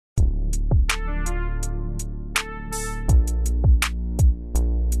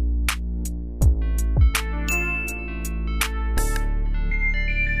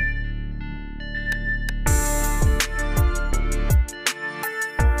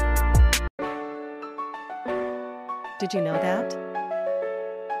Did you know that?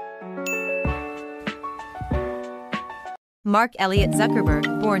 Mark Elliott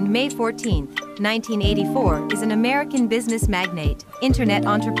Zuckerberg, born May 14, 1984, is an American business magnate, internet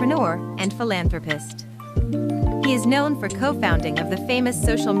entrepreneur, and philanthropist. He is known for co-founding of the famous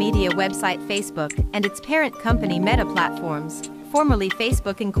social media website Facebook and its parent company Meta Platforms, formerly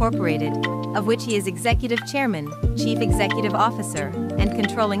Facebook Incorporated, of which he is executive chairman, chief executive officer, and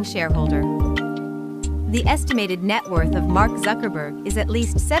controlling shareholder. The estimated net worth of Mark Zuckerberg is at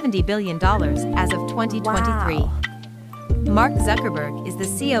least $70 billion as of 2023. Wow. Mark Zuckerberg is the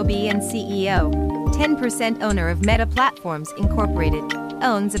COB and CEO, 10% owner of Meta Platforms Incorporated,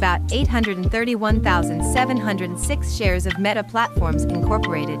 owns about 831,706 shares of Meta Platforms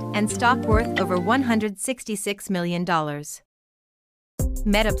Incorporated and stock worth over $166 million.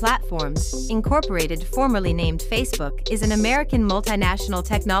 Meta Platforms Incorporated, formerly named Facebook, is an American multinational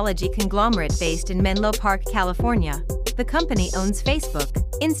technology conglomerate based in Menlo Park, California. The company owns Facebook,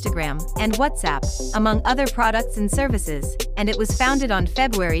 Instagram, and WhatsApp, among other products and services, and it was founded on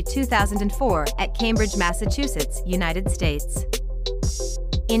February 2004 at Cambridge, Massachusetts, United States.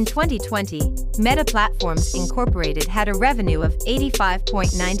 In 2020, Meta Platforms Incorporated had a revenue of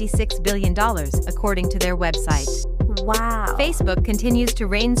 $85.96 billion, according to their website. Wow. Facebook continues to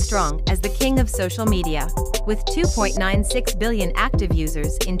reign strong as the king of social media, with 2.96 billion active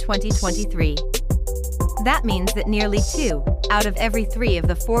users in 2023. That means that nearly 2 out of every 3 of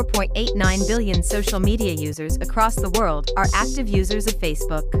the 4.89 billion social media users across the world are active users of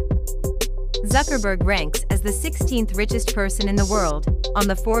Facebook. Zuckerberg ranks as the 16th richest person in the world on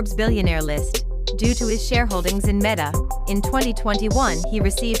the Forbes billionaire list due to his shareholdings in Meta. In 2021, he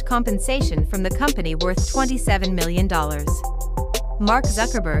received compensation from the company worth $27 million. Mark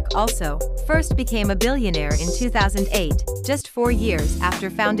Zuckerberg also first became a billionaire in 2008, just 4 years after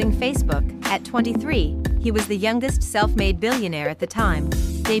founding Facebook. At 23, he was the youngest self-made billionaire at the time,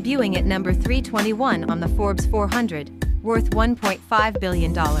 debuting at number 321 on the Forbes 400, worth $1.5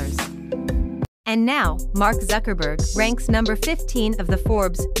 billion. And now, Mark Zuckerberg ranks number 15 of the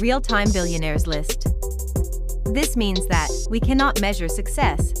Forbes Real-Time Billionaires list. This means that we cannot measure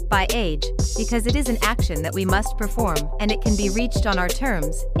success by age, because it is an action that we must perform, and it can be reached on our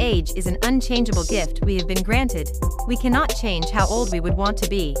terms. Age is an unchangeable gift we have been granted. We cannot change how old we would want to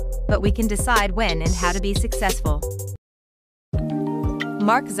be, but we can decide when and how to be successful.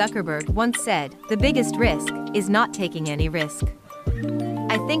 Mark Zuckerberg once said, "The biggest risk is not taking any risk."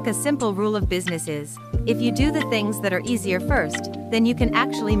 I think a simple rule of business is, if you do the things that are easier first, then you can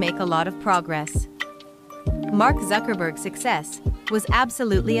actually make a lot of progress. Mark Zuckerberg's success was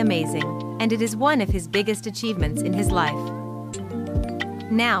absolutely amazing, and it is one of his biggest achievements in his life.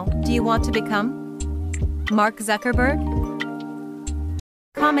 Now, do you want to become Mark Zuckerberg?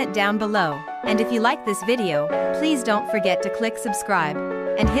 Comment down below, and if you like this video, please don't forget to click subscribe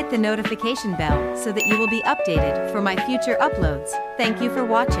and hit the notification bell so that you will be updated for my future uploads. Thank you for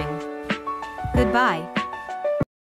watching. Goodbye.